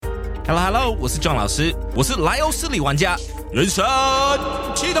Hello， 我是 John 老师，我是莱欧斯里玩家，人生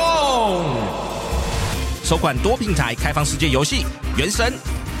启动，首款多平台开放世界游戏《原神》，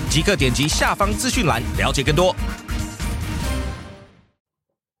即刻点击下方资讯栏了解更多。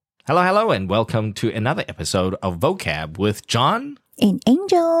Hello, and welcome to another episode of Vocab with John and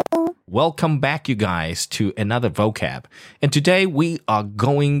Angel. Welcome back, you guys, to another vocab. And today we are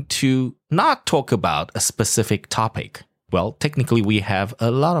going to not talk about a specific topic. Well, technically, we have a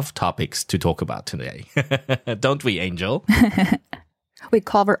lot of topics to talk about today. Don't we, Angel? We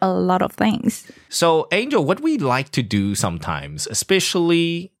cover a lot of things. So, Angel, what we like to do sometimes,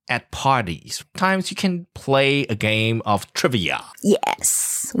 especially at parties, sometimes you can play a game of trivia.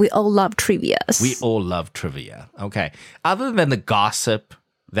 Yes, we all love trivia. We all love trivia. Okay. Other than the gossip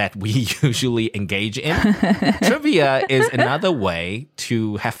that we usually engage in, trivia is another way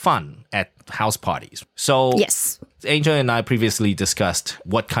to have fun at house parties. So, yes. Angel and I previously discussed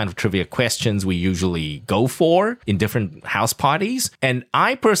what kind of trivia questions we usually go for in different house parties. And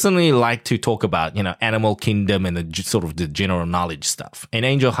I personally like to talk about, animal kingdom and the general knowledge stuff. And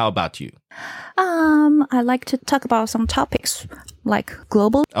Angel, how about you? I like to talk about some topics like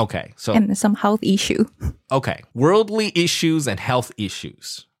global and some health issue. Okay. Worldly issues and health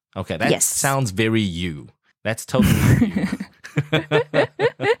issues. Okay. That sounds very you. That's totally you.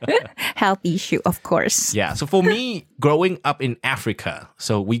 Health issue, of course. Yeah. So for me, growing up in Africa,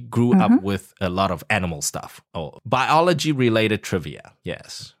 so we grew up with a lot of animal stuff. Biology-related trivia.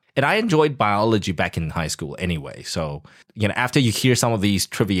 Yes. And I enjoyed biology back in high school anyway. So, after you hear some of these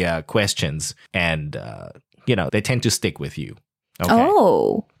trivia questions and, they tend to stick with you. Okay.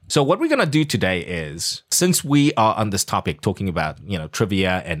 Oh. So what we're going to do today is, since we are on this topic talking about,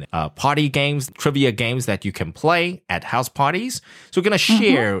 trivia and party games, trivia games that you can play at house parties. So we're going to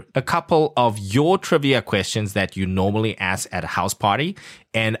share a couple of your trivia questions that you normally ask at a house party.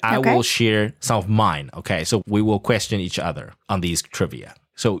 And I will share some of mine. Okay. So we will question each other on these trivia.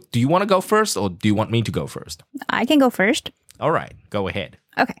 So do you want to go first or do you want me to go first? I can go first. All right. Go ahead.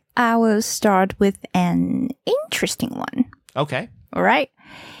 Okay. I will start with an interesting one. Okay. All right.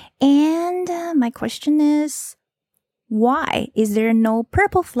 And my question is, why is there no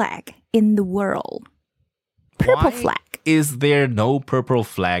purple flag in the world? Purple flag. Is there no purple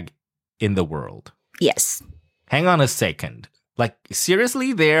flag in the world? Yes. Hang on a second. Like,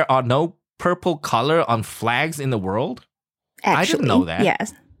 seriously, there are no purple color on flags in the world? Actually, I didn't know that.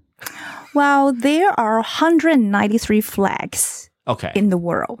 Yes. Well, there are 193 flags in the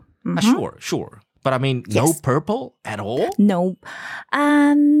world. Sure. But I mean, no purple at all? No.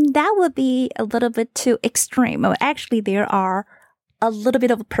 That would be a little bit too extreme. Well, actually, there are a little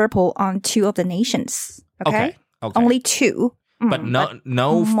bit of purple on two of the nations. Okay. Only two. But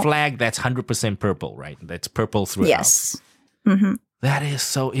no flag that's 100% purple, right? That's purple throughout. Yes. That is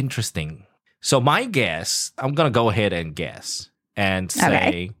so interesting. So my guess, I'm going to go ahead and guess and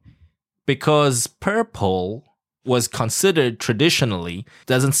say, because purple was considered traditionally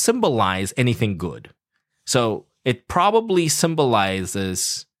doesn't symbolize anything good. So it probably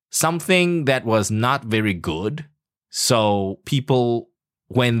symbolizes something that was not very good. So people,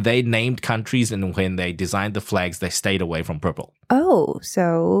 when they named countries and when they designed the flags, they stayed away from purple. Oh,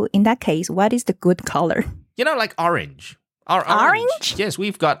 so in that case, what is the good color? Like orange. Orange? Yes,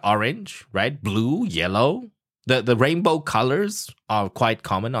 we've got orange, right? Blue, yellow. The rainbow colors are quite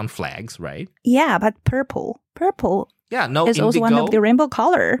common on flags, right? Yeah, but purple. Yeah, no is indigo. Also one of the rainbow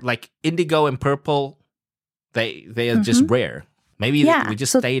color. Like indigo and purple, they are just rare. Maybe we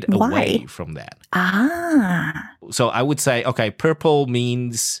just stayed away from that. So I would say, purple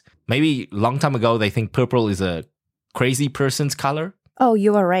means maybe a long time ago they think purple is a crazy person's color. Oh,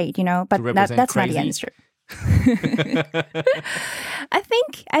 you are right, but that's crazy. Not the answer. I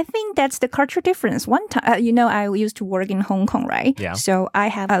think that's the culture difference. One time, I used to work in Hong Kong, right? Yeah. So I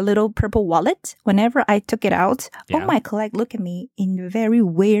have a little purple wallet. Whenever I took it out, all my colleagues look at me in a very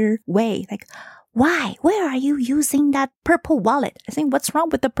weird way. Like, why? Where are you using that purple wallet? I think, what's wrong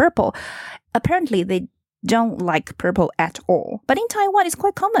with the purple? Apparently, they don't like purple at all. But in Taiwan, it's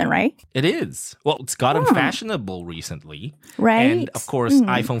quite common, right? It is. Well, it's gotten fashionable recently. Right. And of course,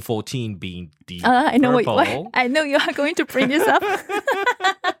 iPhone 14 being the I know purple. I know you are going to bring this up.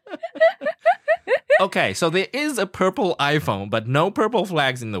 Okay, so there is a purple iPhone, but no purple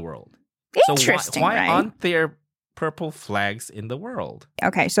flags in the world. Interesting, so why right? aren't there purple flags in the world?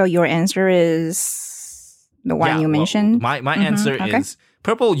 Okay, so your answer is the one you mentioned? My answer is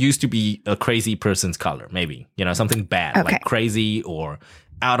purple used to be a crazy person's color, maybe. Something bad, like crazy or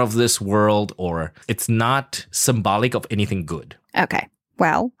out of this world, or it's not symbolic of anything good. Okay.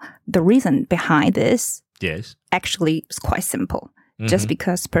 Well, the reason behind this Yes. actually is quite simple. just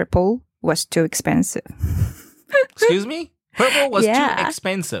because purple was too expensive. Excuse me? Purple was too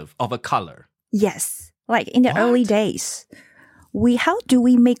expensive of a color. Yes. Like in the early days, how do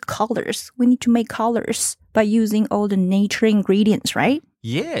we make colors? We need to make colors by using all the nature ingredients, right?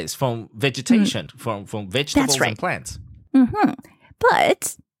 Yes, from vegetation, from vegetables and plants. Mm-hmm.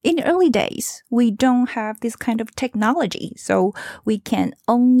 But in the early days, we don't have this kind of technology. So we can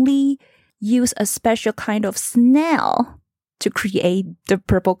only use a special kind of snail to create the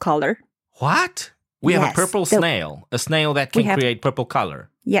purple color. What? We have a purple snail, a snail that can create purple color.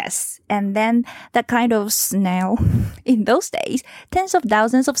 Yes. And then that kind of snail, in those days, tens of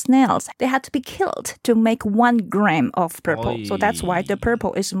thousands of snails, they had to be killed to make 1 gram of purple. Oy. So that's why the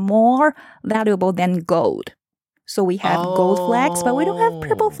purple is more valuable than gold. So we have gold flags, but we don't have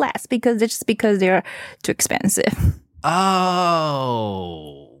purple flags because they're too expensive.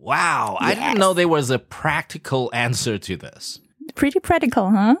 Oh, wow. Yes. I didn't know there was a practical answer to this. Pretty practical,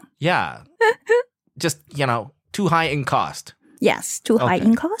 huh? Yeah. Just, too high in cost. Yes, too high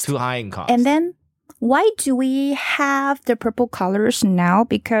in cost. Too high in cost. And then why do we have the purple colors now?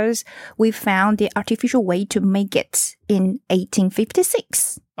 Because we found the artificial way to make it in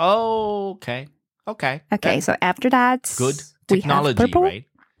 1856. Oh, okay. Okay, so after that, good technology, we have purple, right?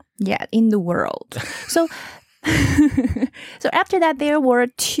 Yeah, in the world. So so after that, there were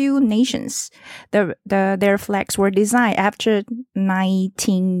 2 nations. Their flags were designed after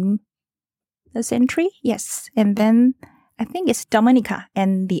 19th century. Yes, and then I think it's Dominica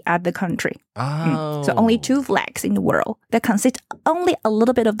and the other country. Oh. So only 2 flags in the world that consist only a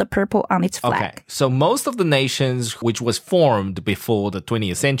little bit of the purple on its flag. Okay, so most of the nations which was formed before the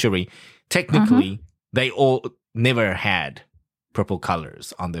 20th century, technically, they all never had purple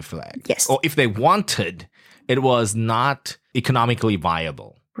colors on their flag. Yes. Or if they wanted, it was not economically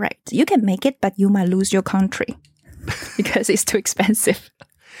viable. Right. You can make it, but you might lose your country because it's too expensive.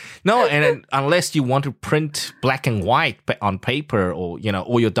 No, and unless you want to print black and white on paper or,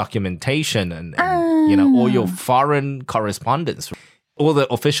 all your documentation and all your foreign correspondence, all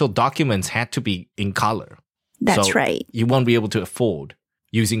the official documents had to be in color. That's right. You won't be able to afford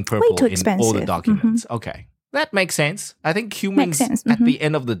using purple in all the documents. Mm-hmm. Okay. That makes sense. I think humans at the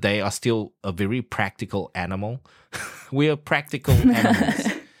end of the day are still a very practical animal. We are practical animals.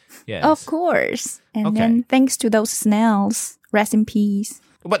 Yes. Of course. And then thanks to those snails, rest in peace.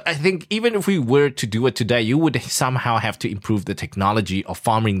 But I think even if we were to do it today, you would somehow have to improve the technology of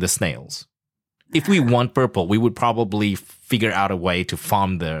farming the snails. If we want purple, we would probably figure out a way to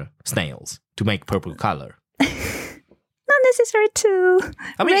farm the snails to make purple color. Not necessary to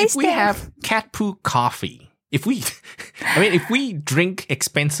if we have cat poo coffee, if we drink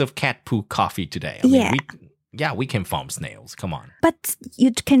expensive cat poo coffee today, we can farm snails. Come on. But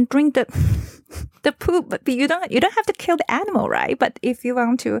you can drink the poop, but you don't have to kill the animal, right? But if you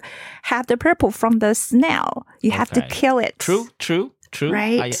want to have the purple from the snail, you have to kill it. True.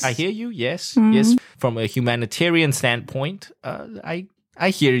 Right? I hear you. Yes. Yes. From a humanitarian standpoint, I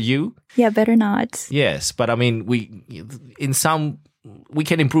hear you. Yeah, better not. Yes, but we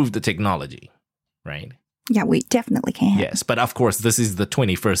can improve the technology, right? Yeah, we definitely can. Yes, but of course, this is the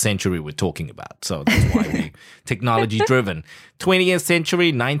 21st century we're talking about. So that's why we technology-driven. 20th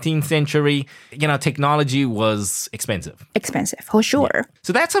century, 19th century, technology was expensive. Expensive, for sure. Yeah.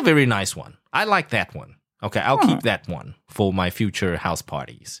 So that's a very nice one. I like that one. Okay, I'll keep that one for my future house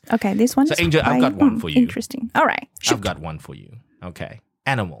parties. Okay, this one is Angel, I've got one for you. Interesting. All right. Shoot. I've got one for you. Okay.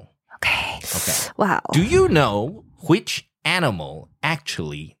 Animal. Okay. Okay. Wow. Do you know which animal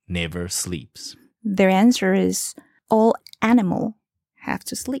actually never sleeps? Their answer is all animal have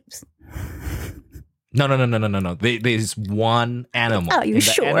to sleep. No. There's one animal in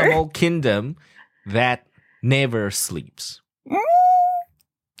the animal kingdom that never sleeps.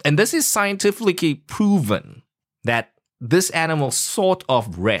 And this is scientifically proven that this animal sort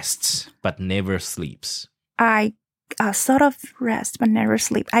of rests but never sleeps. I sort of rest but never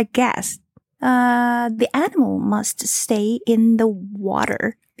sleep. I guess the animal must stay in the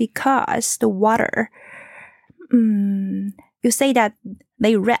water because the water, you say that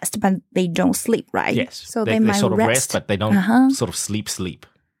they rest but they don't sleep, right? Yes. So they might sort of rest but they don't sort of sleep.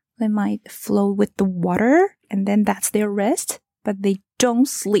 They might flow with the water and then that's their rest, but they don't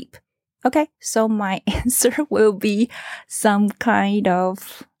sleep. Okay, so my answer will be some kind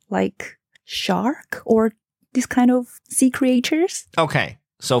of like shark or this kind of sea creatures. Okay,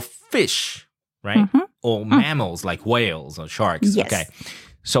 so fish, right? Or mammals like whales or sharks. Yes. Okay,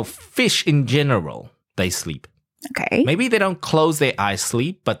 so fish in general, they sleep. Okay. Maybe they don't close their eyes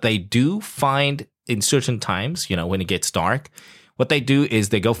sleep, but they do find in certain times, when it gets dark, what they do is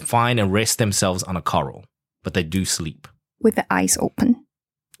they go find and rest themselves on a coral, but they do sleep. With the eyes open.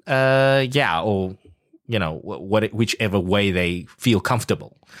 Yeah, or, whichever way they feel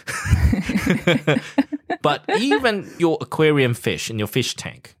comfortable. But even your aquarium fish in your fish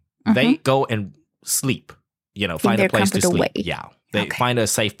tank, they go and sleep, find a place to sleep. Way. Yeah, they find a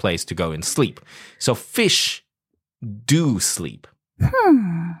safe place to go and sleep. So fish do sleep.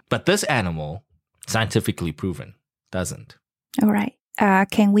 But this animal, scientifically proven, doesn't. All right.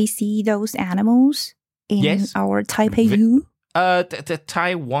 Can we see those animals in our Taipei Zoo?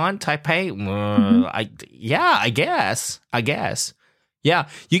 Taiwan, Taipei? I guess. Yeah,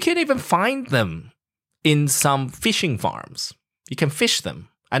 you can even find them in some fishing farms. You can fish them.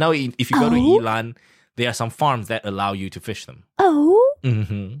 I know if you go to Yilan, there are some farms that allow you to fish them. Oh?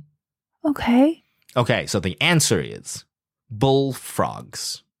 Mm-hmm. Okay. Okay, so the answer is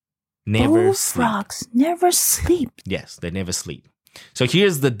bullfrogs never sleep. Bullfrogs never sleep. Yes, they never sleep. So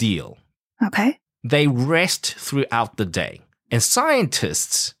here's the deal. Okay. They rest throughout the day. And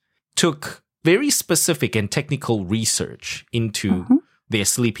scientists took very specific and technical research into their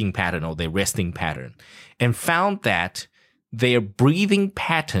sleeping pattern or their resting pattern and found that their breathing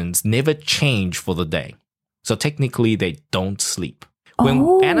patterns never change for the day. So technically, they don't sleep.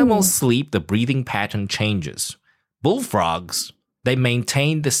 When animals sleep, the breathing pattern changes. Bullfrogs, they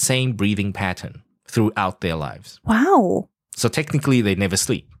maintain the same breathing pattern throughout their lives. Wow. So technically, they never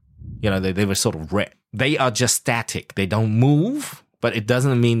sleep. They were sort of rest. They are just static. They don't move, but it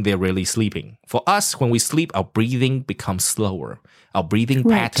doesn't mean they're really sleeping. For us, when we sleep, our breathing becomes slower. Our breathing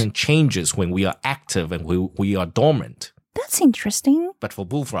pattern changes when we are active and we are dormant. That's interesting. But for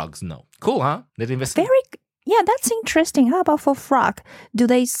bullfrogs, no. Cool, huh? They never sleep. Yeah, that's interesting. How about for frog? Do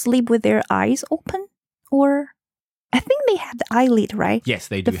they sleep with their eyes open? Or I think they have the eyelid, right? Yes,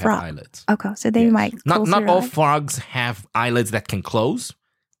 they do have eyelids. Okay, so they might close Not all eyes. frogs have eyelids that can close,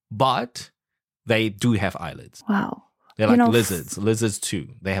 but they do have eyelids. Wow. They're like lizards. Lizards too.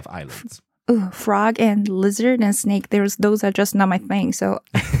 They have eyelids. Frog and lizard and snake, those are just not my thing. So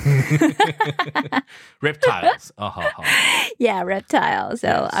reptiles. Yeah, reptiles. So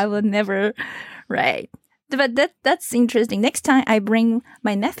yes. I will never, right. But that's interesting. Next time I bring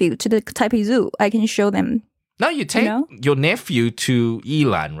my nephew to the Taipei Zoo, I can show them. No, you take your nephew to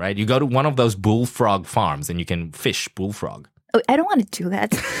Yilan, right? You go to one of those bullfrog farms and you can fish bullfrog. Oh, I don't want to do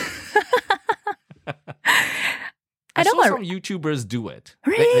that. I saw some YouTubers do it.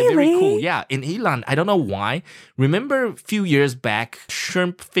 Really? They're very cool. Yeah, in Yilan, I don't know why. Remember a few years back,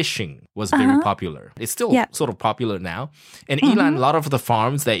 shrimp fishing was very popular. It's still sort of popular now. In Yilan, a lot of the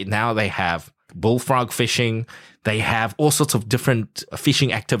farms, they have bullfrog fishing. They have all sorts of different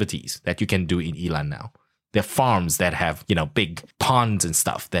fishing activities that you can do in Yilan now. There are farms that have, big ponds and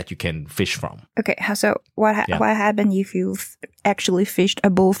stuff that you can fish from. Okay, so what happened if you actually fished a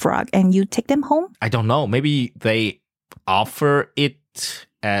bullfrog and you take them home? I don't know. Maybe they offer it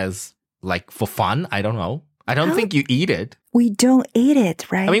as for fun. I don't know. I don't think you eat it. We don't eat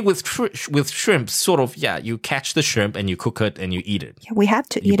it, right? I mean, with shrimp, sort of, you catch the shrimp and you cook it and you eat it. Yeah, we have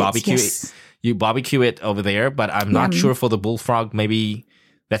to eat it. Yes. You barbecue it over there, but I'm not sure for the bullfrog. Maybe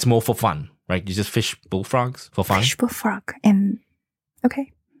that's more for fun. Right, you just fish bullfrogs for fun? Fish bullfrog. And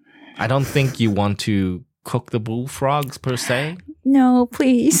okay. I don't think you want to cook the bullfrogs per se. No,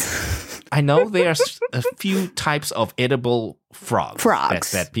 please. I know there are a few types of edible frogs.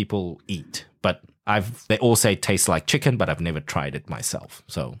 That people eat. But they all say it tastes like chicken, but I've never tried it myself.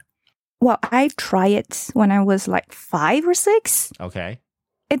 So, well, I tried it when I was 5 or 6. Okay.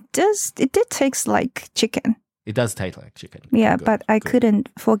 It did taste like chicken. It does taste like chicken. Yeah, but I couldn't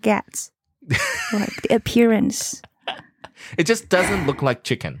forget. The appearance. It just doesn't look like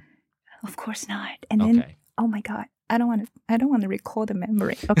chicken. Of course not. And then, oh my God, I don't want to recall the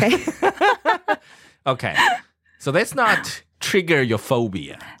memory. Okay. Okay. So let's not trigger your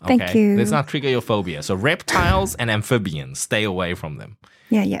phobia. Okay? Thank you. Let's not trigger your phobia. So reptiles and amphibians, stay away from them.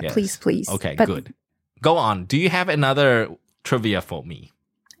 Yeah. Yes. Please. Okay, good. Go on. Do you have another trivia for me?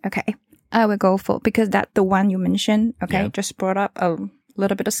 Okay. I will go for, because that's the one you mentioned. Okay. Yeah. Just brought up a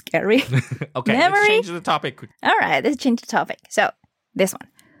little bit of scary. Okay, memory. Let's change the topic. All right, let's change the topic. So, this one.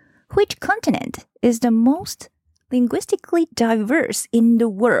 Which continent is the most linguistically diverse in the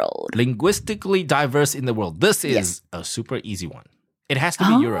world? Linguistically diverse in the world. This is a super easy one. It has to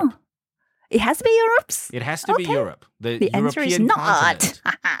be Europe. It has to be Europe's? It has to be Europe. The answer is European not. continent.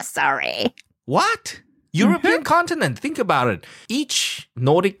 Sorry. What? European continent. Think about it. Each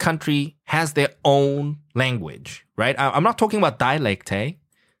Nordic country has their own language, right? I'm not talking about dialect, eh?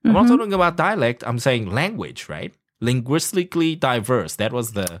 I'm not talking about dialect. I'm saying language, right? Linguistically diverse. That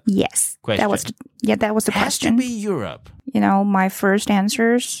was the question. That was the question. Has to be Europe. My first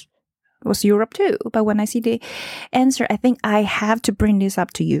answers it was Europe too. But when I see the answer, I think I have to bring this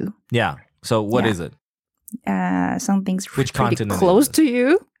up to you. Yeah. So what is it? Something's Which pretty continent close is it? to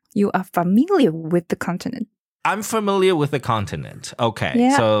you. You are familiar with the continent. I'm familiar with the continent. Okay.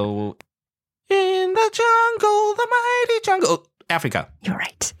 Yeah. So, in the jungle, the mighty jungle. Africa. You're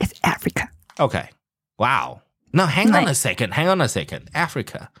right. It's Africa. Okay. Wow. Now, hang on a second.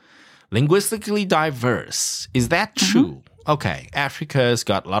 Africa. Linguistically diverse. Is that true? Okay. Africa's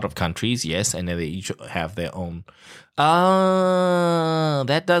got a lot of countries, yes, and they each have their own.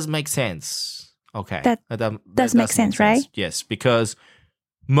 That does make sense. Okay. That does make sense, right? Yes, because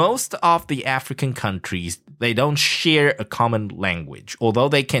most of the African countries, they don't share a common language, although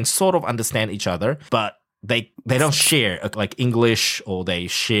they can sort of understand each other, but they don't share like English, or they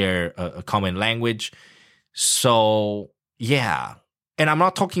share a common language. So, yeah. And I'm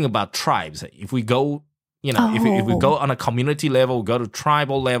not talking about tribes. If we go, if we go on a community level, go to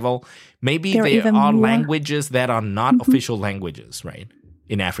tribal level, maybe there are languages that are not official languages, right?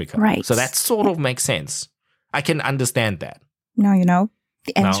 In Africa. Right. So that sort of makes sense. I can understand that. Now you know.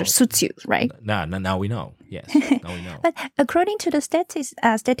 The answer suits you, right? Now we know. Yes, now we know. But according to the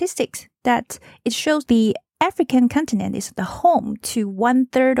statistics, that it shows the African continent is the home to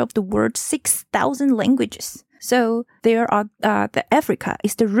 1/3 of the world's 6,000 languages. So there are the Africa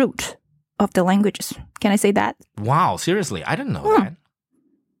is the root of the languages. Can I say that? Wow, seriously, I didn't know that.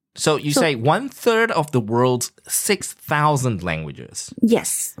 So you say 1/3 of the world's 6,000 languages.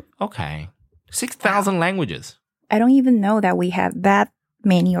 Yes. Okay, 6,000 languages. I don't even know that we have that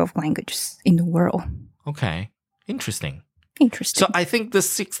many of languages in the world. Okay, interesting. Interesting. So I think the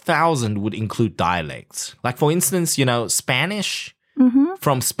 6,000 would include dialects. Like, for instance, Spanish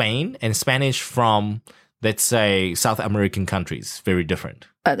from Spain and Spanish from, let's say, South American countries, very different.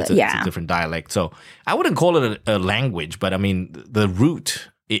 It's a different dialect. So I wouldn't call it a language, but I mean, the root,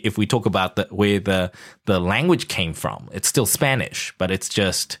 if we talk about where the language came from, it's still Spanish, but it's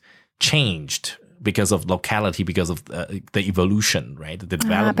just changed because of locality, because of the evolution, right? The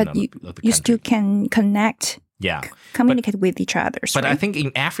development but of the country. You still can connect, communicate with each other. But I think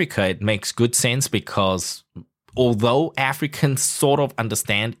in Africa, it makes good sense because although Africans sort of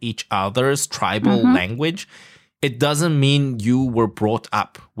understand each other's tribal language, it doesn't mean you were brought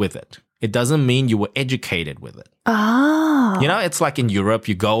up with it. It doesn't mean you were educated with it. Ah. It's like in Europe,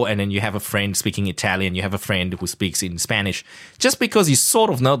 you go and then you have a friend speaking Italian, you have a friend who speaks in Spanish. Just because you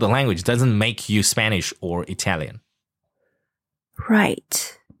sort of know the language doesn't make you Spanish or Italian.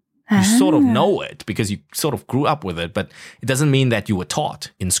 Right. You sort of know it because you sort of grew up with it, but it doesn't mean that you were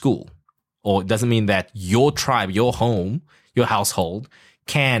taught in school. Or it doesn't mean that your tribe, your home, your household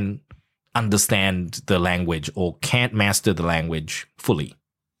can understand the language or can't master the language fully.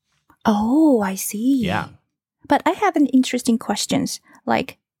 Oh, I see. Yeah. But I have an interesting question.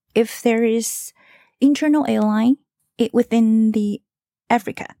 Like, if there is internal airline within the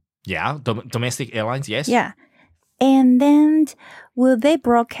Africa. Yeah, domestic airlines, yes. Yeah. And then will they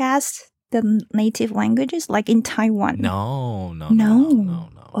broadcast the native langulanguages like in Taiwan? No.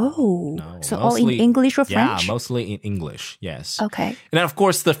 Oh, no. So all in English or French? Yeah, mostly in English, yes. Okay. And then, of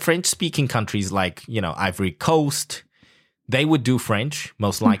course, the French-speaking countries like, Ivory Coast, they would do French,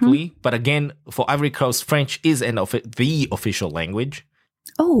 most likely. But again, for Ivory Coast, French is the official language.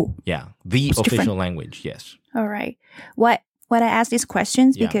 Oh. Yeah, the official different. Language, yes. All right. What I asked these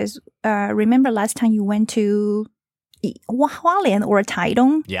questions because remember last time you went to Hualien or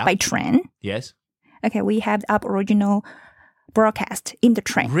Taidong by train? Yes. Okay, we have Aboriginal broadcast in the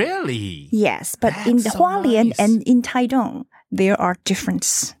train. Really? Yes, but That's in the so Hualien nice. and in Taidong, there are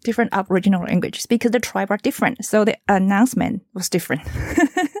different Aboriginal languages because the tribe are different. So the announcement was different.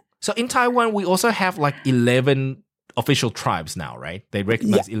 So in Taiwan, we also have like 11 official tribes now, right? They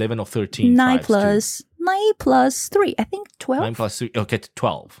recognize 11 or 13 tribes. 9 plus 3, I think 12. 9 plus 3, okay,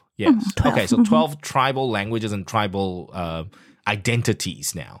 12. Yes. 12. Okay, so 12 tribal languages and tribal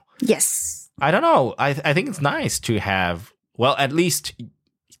identities now. Yes. I don't know. I think it's nice to have, well, at least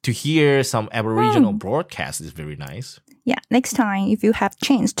to hear some Aboriginal broadcasts is very nice. Yeah, next time if you have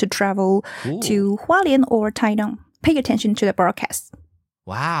chance to travel to Hualien or Taidong, pay attention to the broadcast.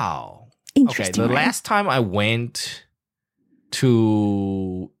 Wow. Interesting. Okay, the right? last time I went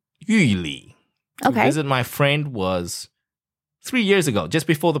to Yuli to visit my friend was 3 years ago, just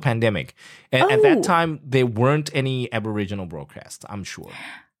before the pandemic. And at that time, there weren't any Aboriginal broadcasts, I'm sure.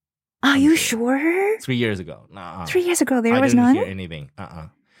 Are you sure? 3 years ago. 3 years ago, there was none? none? I didn't hear anything.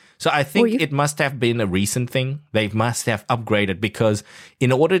 So I think it must have been a recent thing. They must have upgraded because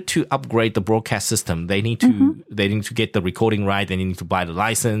in order to upgrade the broadcast system, they need to get the recording right. They need to buy the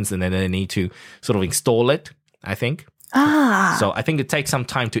license and then they need to sort of install it, I think. So I think it takes some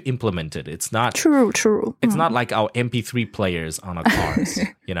time to implement it. It's not True. It's not like our MP3 players on our cars.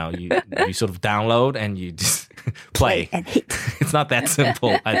 You sort of download and you just play. And hit. It's not that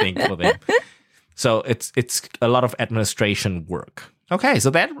simple, I think, for them. So it's a lot of administration work. Okay, so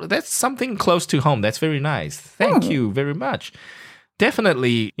that's something close to home. That's very nice. Thank you very much.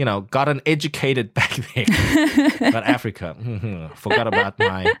 Definitely, gotten educated back there. But Africa, forgot about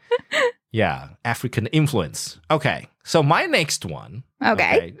my, African influence. Okay, so my next one.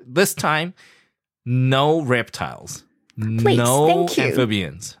 Okay. This time, no reptiles. Please, no thank you.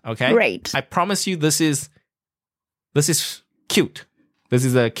 amphibians. Okay? Great. I promise you this is cute. This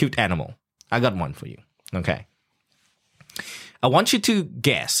is a cute animal. I got one for you. Okay. I want you to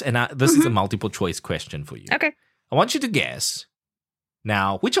guess, and this is a multiple choice question for you. Okay. I want you to guess.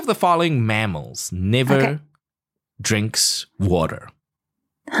 Now, which of the following mammals never drinks water?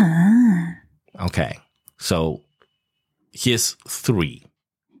 Okay. So, here's 3.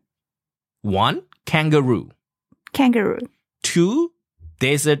 1, kangaroo. Kangaroo. 2,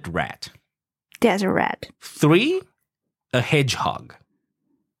 desert rat. Desert rat. 3, a hedgehog.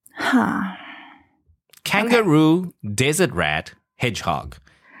 Huh. Kangaroo, desert rat, hedgehog.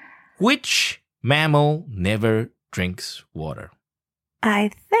 Which mammal never drinks water?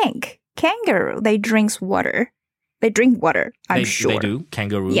 I think kangaroo, they drink water. They drink water, I'm sure. They do?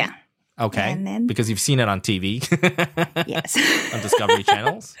 Kangaroo? Yeah. Okay. And then, because you've seen it on TV. yes. On Discovery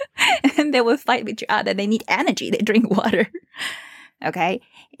channels. And they will fight with each other. They need energy. They drink water. Okay.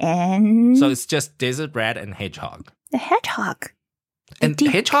 And So it's just desert rat and hedgehog. the hedgehog. And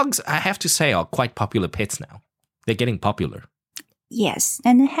hedgehogs, I have to say, are quite popular pets now. They're getting popular. Yes.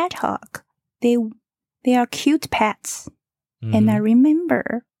 And the hedgehog, they are cute pets. And I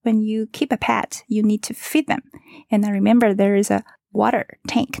remember when you keep a pet, you need to feed them. And I remember there is a water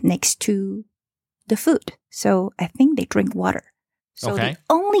tank next to the food. So I think they drink water. So the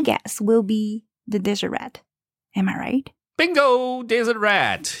only guess will be the desert rat. Am I right? Bingo! Desert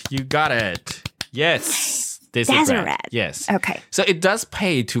rat. You got it. Yes. Desert rat. Yes. Okay. So it does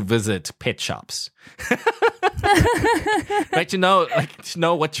pay to visit pet shops. Right? To know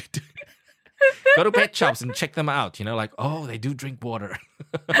what you do. Go to pet shops and check them out. Oh, they do drink water.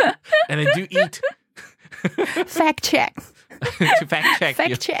 And they do eat. Fact check. To fact check.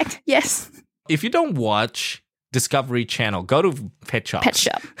 Fact check. Yes. If you don't watch Discovery Channel, go to pet shops. Pet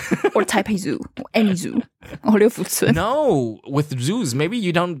shop. Or Taipei Zoo. Or any zoo. Or Liufucun. No, with zoos, maybe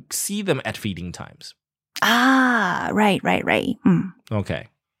you don't see them at feeding times. Right. Okay.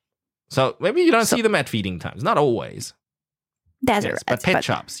 So maybe you don't see them at feeding times. Not always. Desert rats. But pet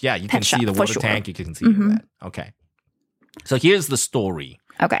shops. Yeah, you can see the water tank. You can see that. Okay. So here's the story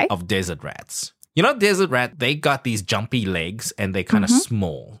of desert rats. Desert rat, they got these jumpy legs and they're kind of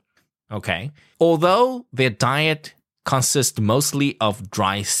small. Okay. Although their diet consists mostly of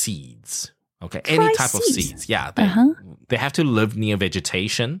dry seeds. Okay. Any type of seeds. Yeah. They have to live near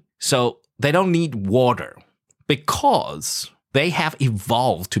vegetation. So they don't need water because they have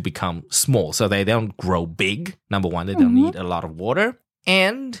evolved to become small. So they don't grow big. Number one, they don't need a lot of water.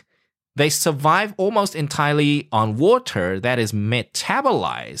 And they survive almost entirely on water that is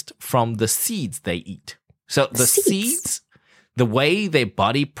metabolized from the seeds they eat. So the seeds, the way their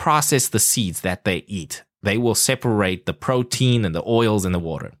body processes the seeds that they eat, they will separate the protein and the oils in the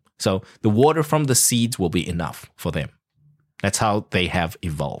water. So the water from the seeds will be enough for them. That's how they have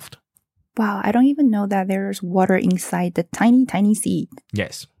evolved. Wow, I don't even know that there's water inside the tiny, tiny seed.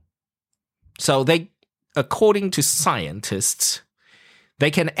 Yes. So according to scientists, they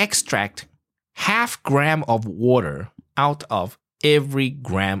can extract 0.5 gram of water out of every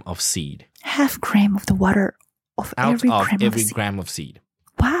gram of seed. 0.5 gram of the water of every gram of seed.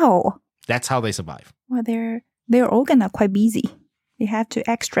 Wow. That's how they survive. Well, their organs are quite busy. They have to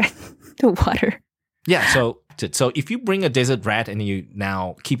extract the water. Yeah, so if you bring a desert rat and you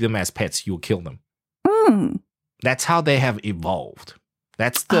now keep them as pets, you'll kill them. That's how they have evolved.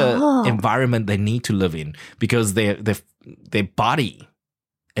 That's the environment they need to live in because their body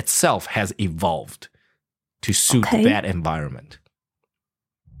itself has evolved to suit that environment.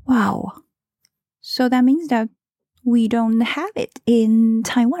 Wow. So that means that we don't have it in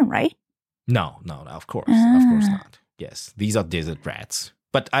Taiwan, right? No, of course. Of course not. Yes, these are desert rats.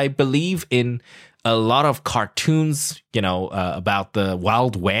 But I believe in a lot of cartoons, about the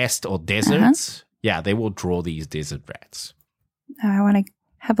Wild West or deserts. Yeah, they will draw these desert rats. I want to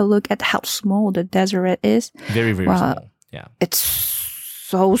have a look at how small the desert rat is. Very, very small. Yeah. It's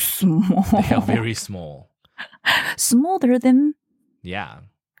so small. They are very small. Smaller than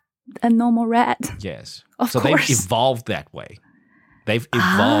a normal rat. Yes. Of course. They've evolved that way. They've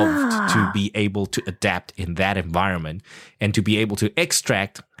evolved to be able to adapt in that environment and to be able to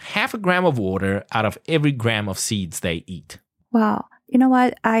extract 0.5 gram of water out of every gram of seeds they eat. Wow. You know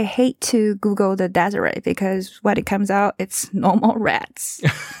what? I hate to Google the desert because when it comes out, it's normal rats.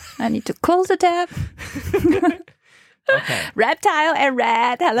 I need to close the tab. Okay. Reptile and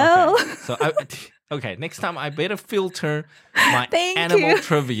rat. Hello. Okay. Next time I better filter my Thank animal you.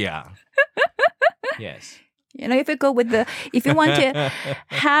 trivia. Yes. You know, if you want to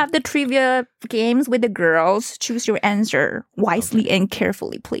have the trivia games with the girls, choose your answer wisely and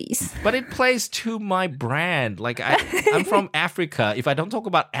carefully, please. But it plays to my brand. Like I'm from Africa. If I don't talk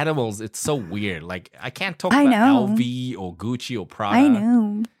about animals, it's so weird. Like I can't talk about LV or Gucci or Prada. I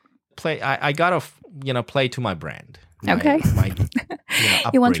know. I gotta, play to my brand. Okay.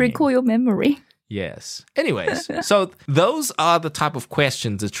 You want to recall your memory. Yes. Anyways, so those are the type of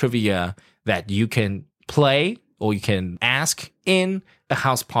questions, the trivia that you can play or you can ask in a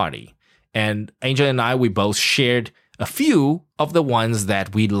house party. And Angel and I, we both shared a few of the ones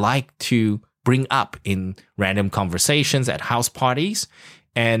that we like to bring up in random conversations at house parties.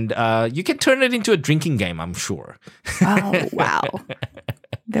 And you can turn it into a drinking game, I'm sure. Oh, wow.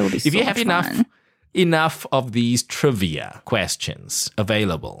 That would be so if you have fun. enough of these trivia questions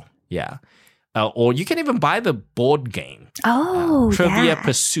available. Yeah. Or you can even buy the board game. Trivia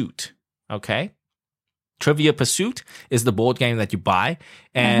Pursuit. Okay. Trivia Pursuit is the board game that you buy.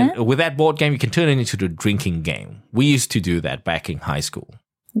 And with that board game, you can turn it into the drinking game. We used to do that back in high school.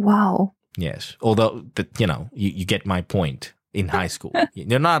 Wow. Yes. Although, you get my point in high school.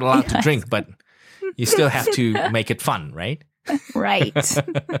 You're not allowed to drink, but you still have to make it fun, right? Right.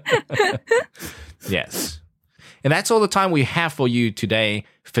 Yes. And that's all the time we have for you today,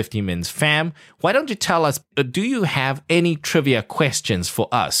 50 Minutes Fam. Why don't you tell us, do you have any trivia questions for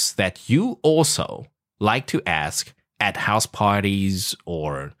us that you also like to ask at house parties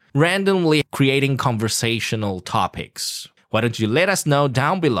or randomly creating conversational topics? Why don't you let us know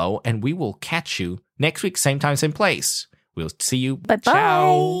down below and we will catch you next week, same time, same place. We'll see you. Bye-bye.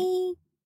 Ciao.